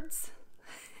gourds.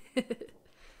 It's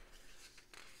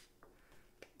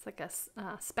like a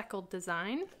speckled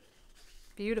design.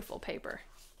 Beautiful paper.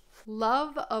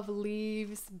 Love of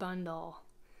Leaves bundle.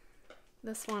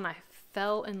 This one I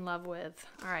fell in love with.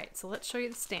 All right, so let's show you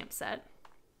the stamp set.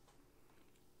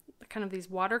 Kind of these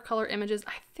watercolor images.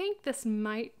 I think this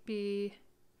might be,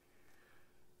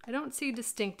 I don't see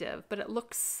distinctive, but it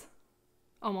looks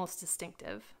almost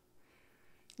distinctive.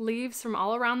 Leaves from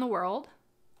all around the world.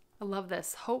 I love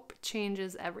this. Hope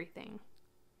changes everything.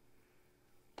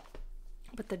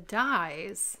 But the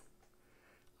dies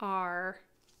are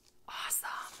awesome.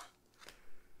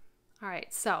 All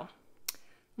right, so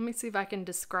let me see if I can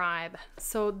describe.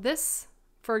 So this,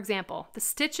 for example, the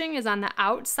stitching is on the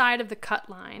outside of the cut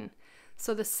line.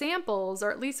 So the samples,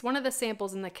 or at least one of the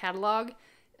samples in the catalog,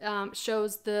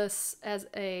 shows this as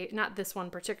a, not this one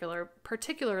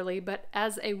particularly, but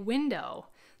as a window.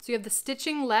 So you have the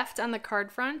stitching left on the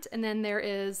card front, and then there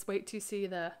is, wait till you see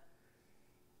the,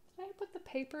 did I put the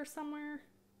paper somewhere?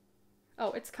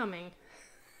 Oh, it's coming.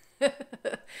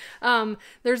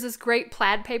 There's this great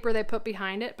plaid paper they put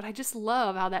behind it, but I just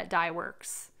love how that die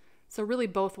works. So really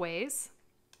both ways.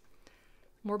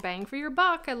 More bang for your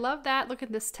buck. I love that. Look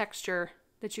at this texture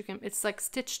that you can, it's like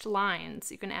stitched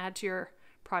lines you can add to your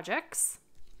projects.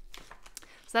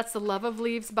 So that's the Love of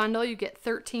Leaves bundle. You get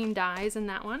 13 dies in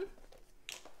that one.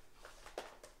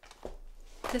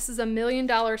 This is $1 million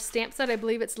stamp set. I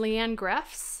believe it's Leanne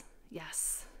Greff's.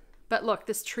 Yes. But look,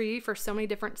 this tree for so many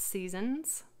different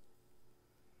seasons.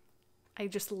 I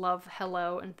just love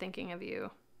hello and thinking of you.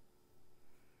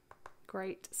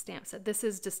 Great stamp set. This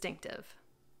is distinctive.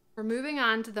 We're moving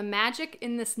on to the Magic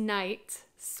in This Night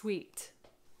suite.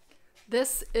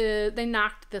 This is, they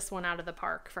knocked this one out of the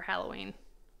park for Halloween.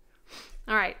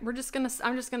 All right, I'm just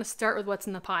gonna start with what's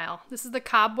in the pile. This is the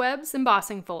Cobwebs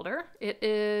embossing folder. It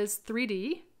is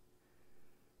 3D.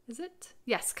 Is it?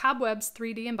 Yes, Cobwebs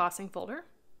 3D embossing folder.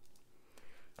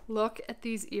 Look at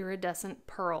these iridescent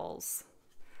pearls.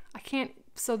 I can't,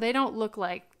 so they don't look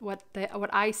like what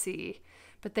I see,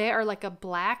 but they are like a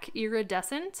black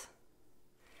iridescent.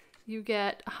 You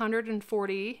get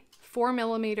 140,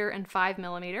 4mm and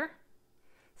 5mm.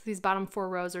 So these bottom 4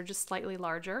 rows are just slightly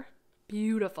larger.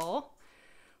 Beautiful.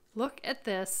 Look at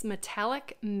this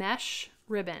metallic mesh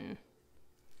ribbon.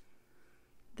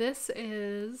 This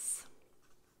is,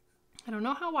 I don't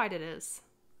know how wide it is,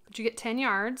 but you get 10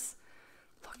 yards.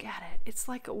 Look at it. It's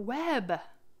like a web,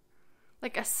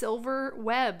 like a silver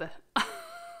web.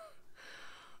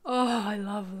 Oh, I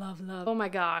love, love, love. Oh my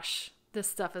gosh, this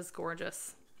stuff is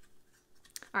gorgeous.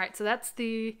 All right, so that's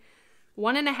the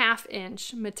 1.5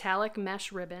 inch metallic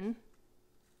mesh ribbon.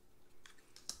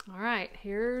 All right,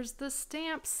 here's the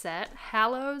stamp set,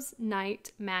 Hallows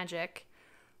Night Magic.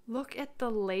 Look at the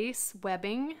lace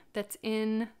webbing that's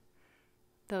in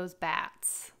those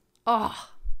bats. Oh,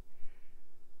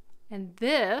 and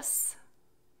this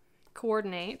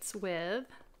coordinates with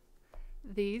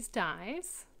these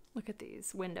dies. Look at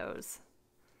these windows.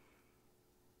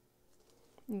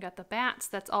 You got the bats,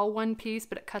 that's all one piece,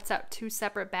 but it cuts out 2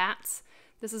 separate bats.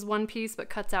 This is one piece, but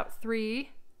cuts out 3.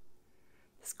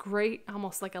 This great,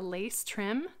 almost like a lace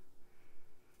trim.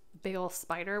 Big old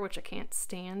spider, which I can't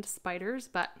stand spiders,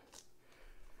 but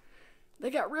they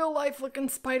got real life looking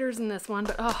spiders in this one.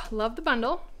 But oh, love the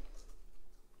bundle.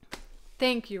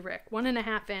 Thank you, Rick.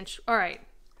 1.5 inch. All right,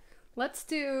 let's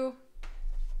do,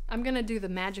 I'm gonna do the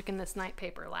Magic in This Night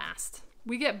paper last.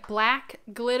 We get black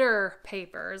glitter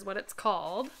paper is what it's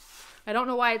called. I don't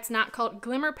know why it's not called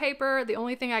glimmer paper. The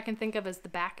only thing I can think of is the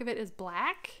back of it is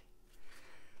black.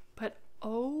 But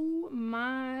oh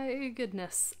my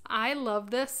goodness, I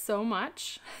love this so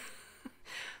much.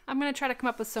 I'm gonna try to come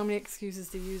up with so many excuses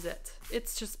to use it.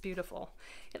 It's just beautiful.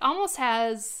 It almost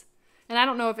has, and I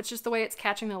don't know if it's just the way it's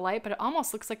catching the light, but it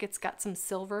almost looks like it's got some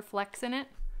silver flecks in it.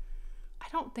 I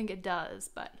don't think it does,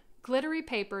 but glittery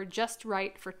paper just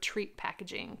right for treat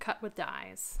packaging, cut with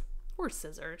dies or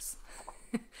scissors.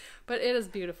 but it is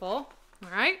beautiful.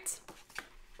 All right.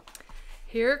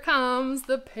 Here comes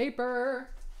the paper.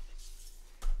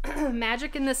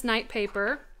 Magic in This Night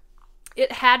paper.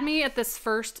 It had me at this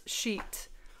first sheet.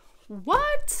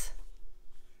 What?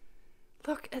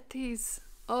 Look at these.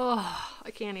 Oh,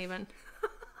 I can't even.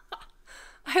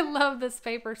 I love this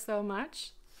paper so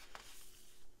much.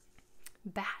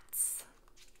 Bats.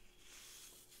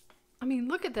 I mean,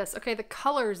 look at this. Okay, the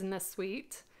colors in this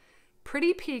suite.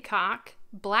 Pretty Peacock,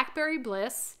 Blackberry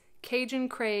Bliss, Cajun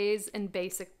Craze, and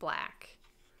Basic Black.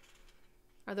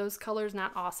 Are those colors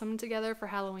not awesome together for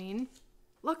Halloween?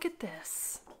 Look at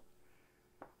this.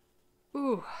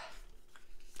 Ooh.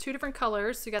 2 different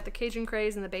colors. So you got the Cajun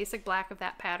Craze and the Basic Black of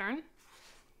that pattern.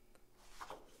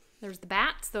 There's the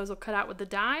bats. Those will cut out with the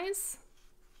dies.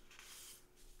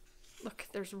 Look,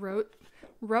 there's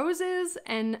roses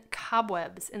and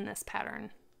cobwebs in this pattern.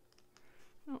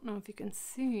 I don't know if you can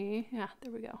see. Yeah,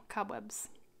 there we go. Cobwebs.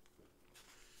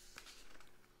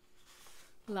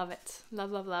 Love it. Love,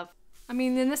 love, love. I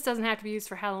mean, then this doesn't have to be used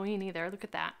for Halloween either. Look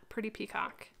at that. Pretty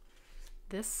Peacock.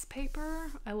 This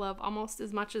paper I love almost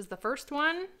as much as the first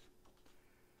one.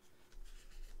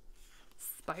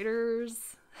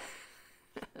 Spiders.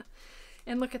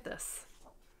 And look at this.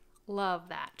 Love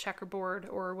that checkerboard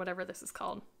or whatever this is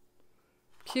called.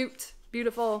 Cute,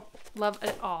 beautiful, love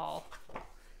it all.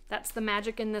 That's the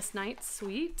Magic in This Night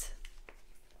suite.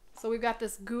 So we've got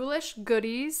this Ghoulish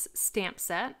Goodies stamp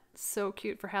set. So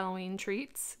cute for Halloween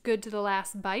treats. Good to the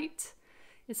last bite.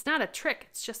 It's not a trick,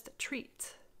 it's just a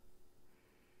treat.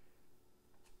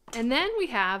 And then we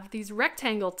have these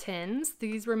rectangle tins.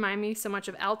 These remind me so much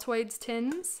of Altoids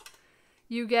tins.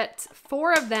 You get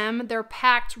 4 of them. They're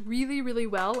packed really, really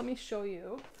well. Let me show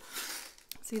you.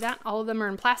 See that? All of them are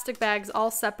in plastic bags,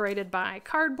 all separated by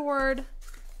cardboard.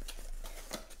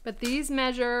 But these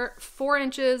measure 4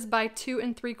 inches by 2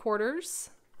 3/4,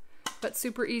 but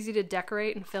super easy to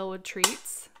decorate and fill with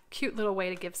treats. Cute little way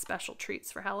to give special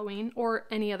treats for Halloween or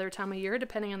any other time of year,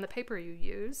 depending on the paper you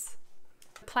use.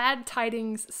 Plaid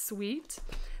Tidings suite.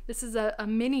 This is a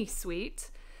mini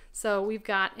suite. So we've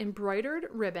got embroidered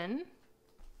ribbon.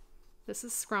 This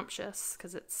is scrumptious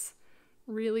because it's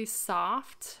really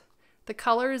soft. The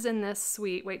colors in this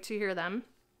suite, wait till you hear them.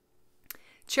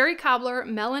 Cherry Cobbler,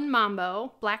 Melon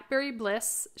Mambo, Blackberry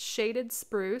Bliss, Shaded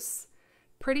Spruce,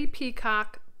 Pretty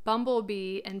Peacock,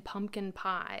 Bumblebee, and Pumpkin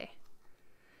Pie.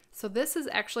 So this is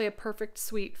actually a perfect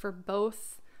suite for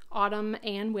both autumn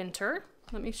and winter.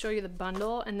 Let me show you the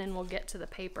bundle and then we'll get to the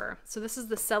paper. So this is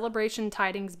the Celebration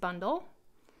Tidings bundle,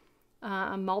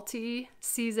 a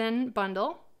multi-season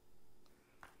bundle.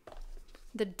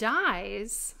 The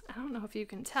dies, I don't know if you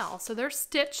can tell, so they're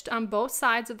stitched on both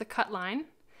sides of the cut line,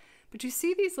 but you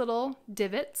see these little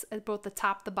divots at both the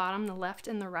top, the bottom, the left,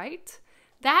 and the right?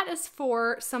 That is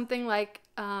for something like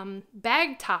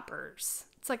bag toppers.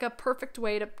 It's like a perfect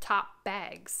way to top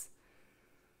bags.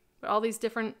 But all these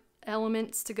different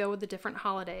elements to go with the different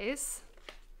holidays.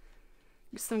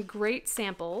 Some great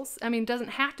samples. I mean, it doesn't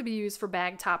have to be used for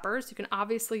bag toppers. You can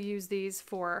obviously use these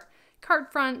for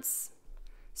card fronts,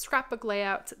 scrapbook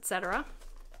layouts, etc.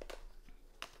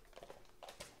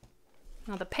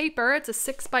 Now the paper, it's a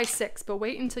 6x6, but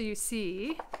wait until you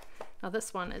see. Now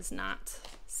this one is not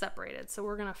separated, so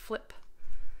we're gonna flip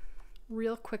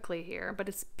real quickly here, but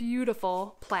it's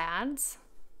beautiful plaids.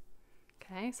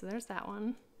 Okay, so there's that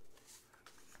one.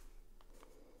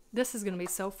 This is gonna be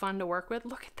so fun to work with.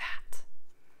 Look at that.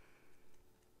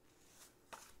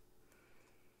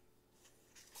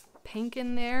 Pink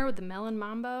in there with the Melon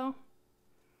Mambo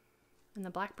and the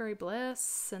Blackberry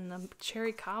Bliss and the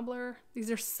Cherry Cobbler.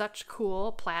 These are such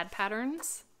cool plaid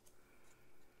patterns.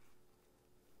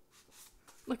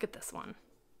 Look at this one.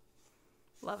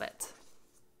 Love it.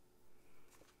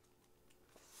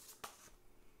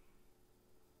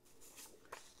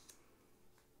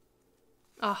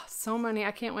 Oh, so many.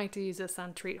 I can't wait to use this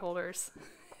on treat holders.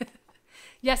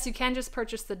 Yes, you can just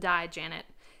purchase the die, Janet.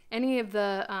 Any of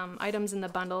the items in the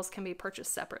bundles can be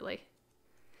purchased separately.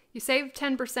 You save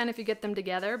 10% if you get them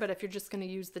together, but if you're just going to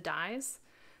use the dies,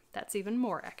 that's even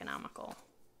more economical.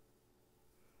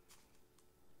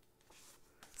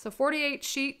 So 48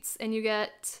 sheets, and you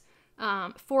get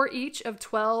 4 each of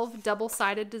 12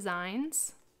 double-sided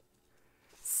designs.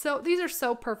 So these are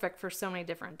so perfect for so many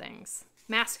different things.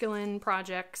 Masculine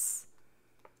projects.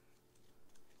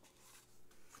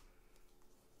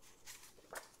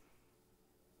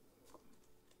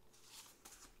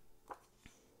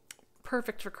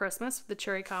 Perfect for Christmas with the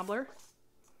Cherry Cobbler.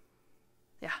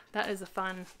 Yeah, that is a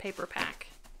fun paper pack.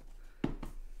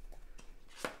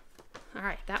 All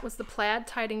right, that was the Plaid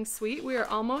Tidings Suite. We are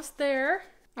almost there.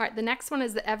 All right, the next one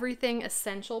is the Everything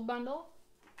Essential Bundle.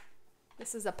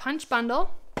 This is a punch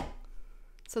bundle.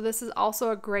 So this is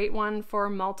also a great one for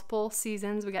multiple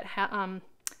seasons. We got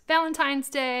Valentine's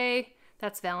Day.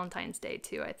 That's Valentine's Day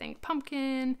too, I think.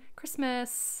 Pumpkin,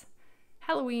 Christmas,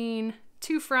 Halloween,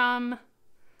 to from,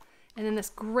 and then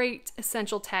this great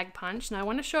essential tag punch. Now I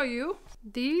want to show you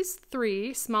these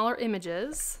 3 smaller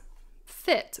images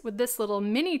fit with this little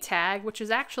mini tag, which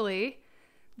is actually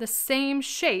the same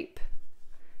shape,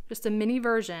 just a mini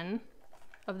version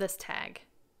of this tag.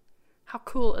 How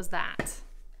cool is that?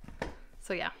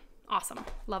 So yeah, awesome.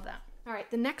 Love that. All right,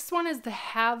 the next one is the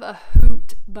Have a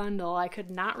Hoot bundle. I could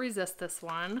not resist this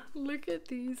one. Look at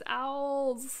these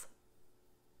owls.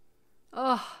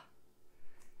 Oh,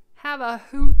 have a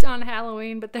hoot on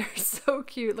Halloween, but they're so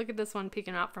cute. Look at this one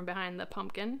peeking out from behind the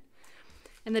pumpkin.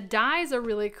 And the dies are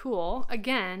really cool.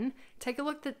 Again, take a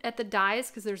look at the dies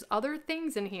because there's other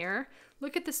things in here.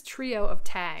 Look at this trio of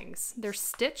tags. They're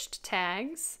stitched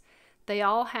tags. They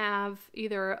all have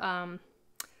either,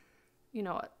 you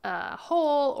know, a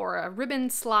hole or a ribbon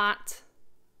slot.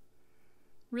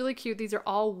 Really cute. These are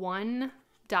all one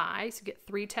die, so you get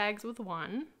 3 tags with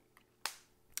one.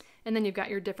 And then you've got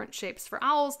your different shapes for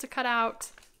owls to cut out.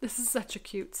 This is such a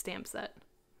cute stamp set.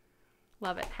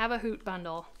 Love it. Have a Hoot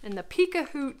bundle. And the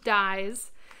Peek-a-Hoot dies,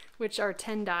 which are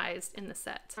 10 dies in the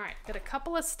set. All right, got a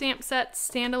couple of stamp sets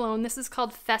standalone. This is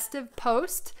called Festive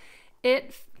Post.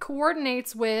 It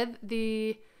coordinates with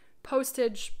the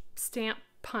postage stamp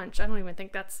punch. I don't even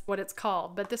think that's what it's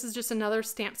called, but this is just another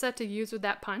stamp set to use with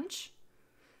that punch.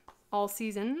 All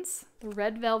seasons. The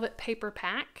Red Velvet paper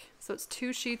pack. So it's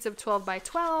 2 sheets of 12 by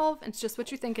 12. It's just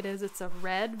what you think it is. It's a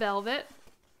red velvet.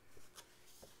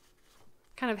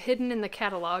 Kind of hidden in the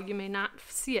catalog. You may not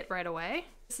see it right away.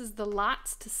 This is the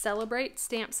Lots to Celebrate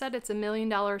stamp set. It's a $1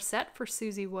 million set for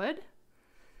Susie Wood.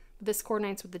 This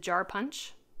coordinates with the jar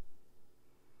punch.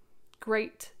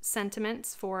 Great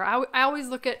sentiments for, I always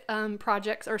look at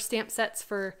projects or stamp sets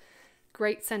for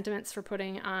great sentiments for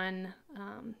putting on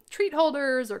treat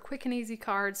holders or quick and easy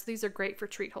cards. These are great for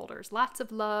treat holders. Lots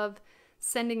of love,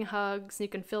 sending hugs. You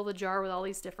can fill the jar with all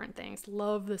these different things.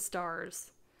 Love the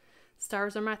stars.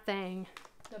 Stars are my thing.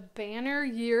 The Banner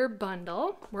Year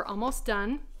bundle. We're almost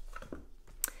done.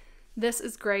 This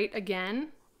is great. Again,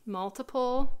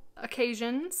 multiple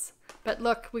occasions. But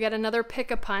look, we got another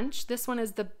Pick-a-Punch. This one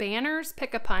is the Banners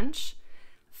Pick-a-Punch.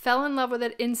 Fell in love with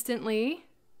it instantly.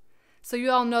 So you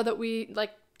all know that we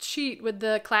like cheat with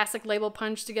the classic label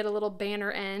punch to get a little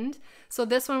banner end. So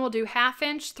this one will do 1/2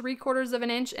 inch, 3/4 of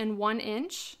an inch, and 1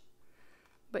 inch.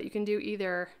 But you can do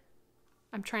either.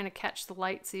 I'm trying to catch the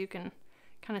light so you can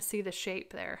kind of see the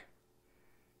shape there.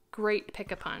 Great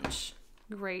Pick-a-Punch.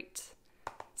 Great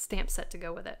stamp set to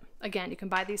go with it. Again, you can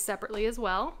buy these separately as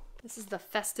well. This is the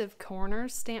Festive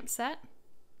Corners stamp set.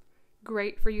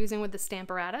 Great for using with the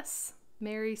Stamparatus.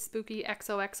 Merry Spooky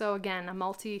XOXO, again, a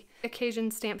multi-occasion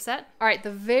stamp set. All right,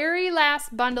 the very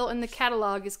last bundle in the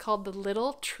catalog is called the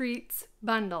Little Treats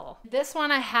bundle. This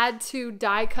one I had to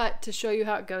die cut to show you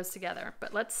how it goes together,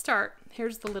 but let's start.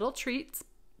 Here's the Little Treats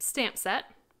stamp set.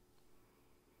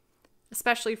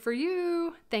 Especially for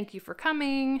you, thank you for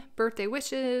coming, birthday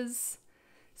wishes.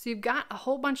 So you've got a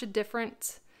whole bunch of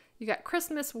different, you got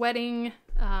Christmas, wedding,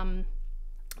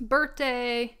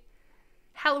 birthday,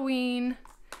 Halloween,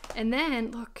 and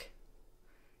then look,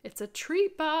 it's a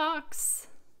treat box.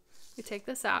 You take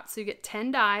this out, so you get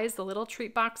 10 dies, the little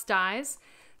treat box dies.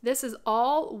 This is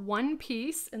all one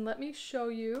piece, and let me show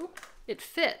you. It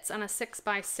fits on a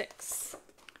 6x6.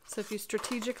 So if you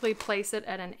strategically place it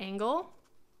at an angle,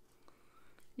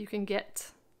 you can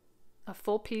get a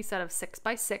full piece out of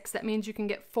 6x6. That means you can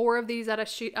get 4 of these out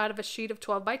of a sheet of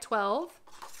 12 by 12.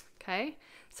 Okay,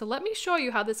 so let me show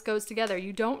you how this goes together.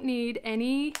 You don't need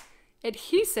any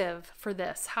adhesive for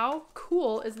this. How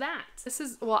cool is that? This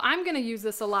is, well, I'm going to use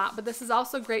this a lot, but this is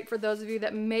also great for those of you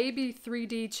that may be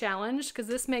 3D challenged because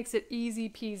this makes it easy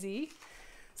peasy.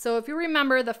 So if you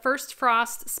remember the First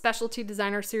Frost Specialty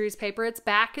Designer Series paper, it's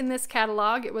back in this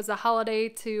catalog. It was a holiday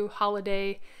to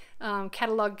holiday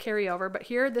catalog carryover, but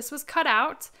here this was cut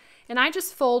out and I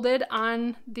just folded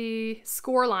on the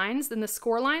score lines. Then the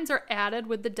score lines are added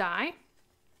with the die.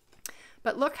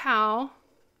 But look how,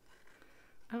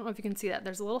 I don't know if you can see that.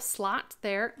 There's a little slot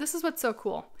there. This is what's so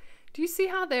cool. Do you see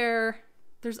how there's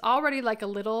already like a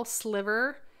little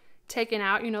sliver taken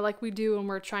out, you know, like we do when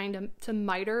we're trying to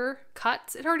miter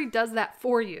cuts. It already does that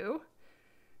for you.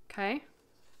 Okay.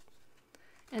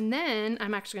 And then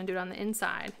I'm actually gonna do it on the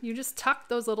inside. You just tuck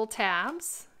those little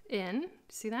tabs in.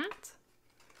 See that?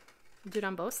 Do it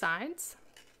on both sides.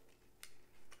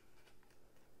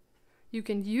 You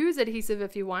can use adhesive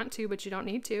if you want to, but you don't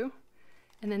need to.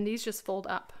 And then these just fold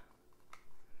up.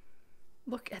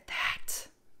 Look at that.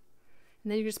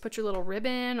 And then you just put your little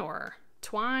ribbon or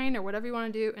twine or whatever you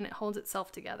want to do, and it holds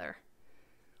itself together.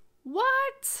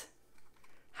 What?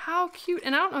 How cute.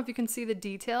 And I don't know if you can see the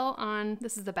detail on,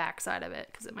 this is the back side of it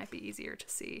because it might be easier to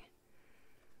see.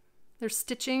 There's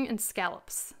stitching and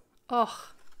scallops. Oh,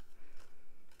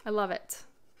 I love it.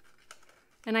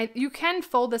 And you can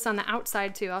fold this on the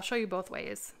outside too. I'll show you both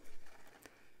ways.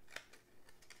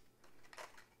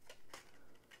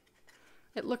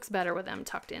 It looks better with them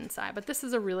tucked inside, but this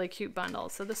is a really cute bundle.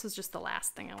 So this is just the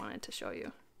last thing I wanted to show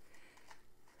you.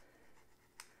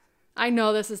 I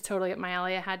know this is totally up my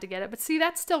alley. I had to get it, but see,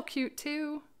 that's still cute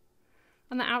too.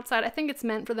 On the outside, I think it's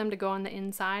meant for them to go on the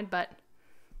inside, but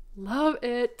love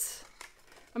it.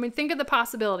 I mean, think of the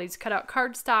possibilities. Cut out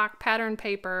cardstock, pattern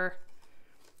paper,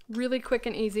 really quick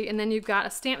and easy. And then you've got a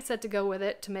stamp set to go with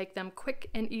it to make them quick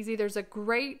and easy. There's a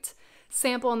great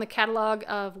sample in the catalog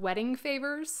of wedding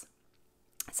favors.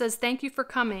 It says, thank you for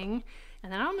coming.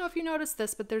 And then I don't know if you noticed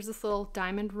this, but there's this little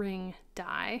diamond ring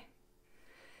die.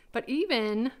 But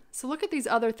even, so look at these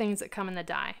other things that come in the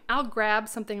die. I'll grab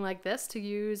something like this to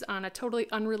use on a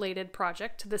totally unrelated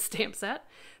project to this stamp set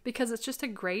because it's just a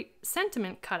great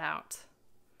sentiment cutout.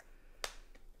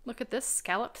 Look at this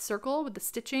scalloped circle with the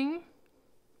stitching.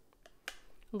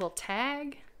 A little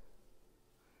tag.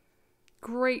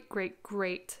 Great, great,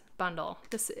 great bundle.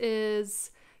 This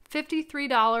is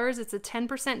 $53. It's a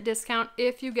 10% discount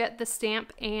if you get the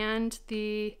stamp and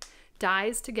the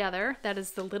dies together. That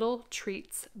is the Little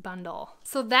Treats bundle.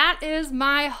 So that is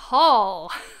my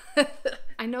haul.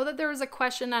 I know that there was a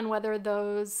question on whether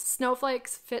those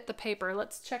snowflakes fit the paper.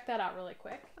 Let's check that out really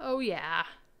quick. Oh yeah,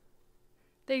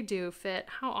 they do fit.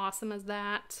 How awesome is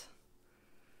that?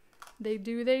 They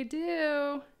do, they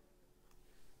do.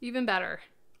 Even better.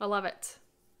 I love it.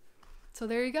 So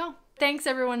there you go. Thanks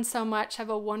everyone so much. Have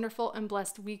a wonderful and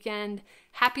blessed weekend.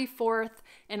 Happy 4th,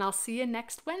 and I'll see you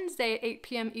next Wednesday at 8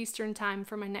 p.m. Eastern Time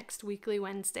for my next weekly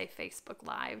Wednesday Facebook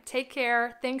Live. Take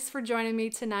care. Thanks for joining me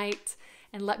tonight,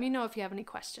 and let me know if you have any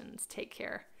questions. Take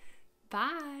care.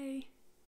 Bye.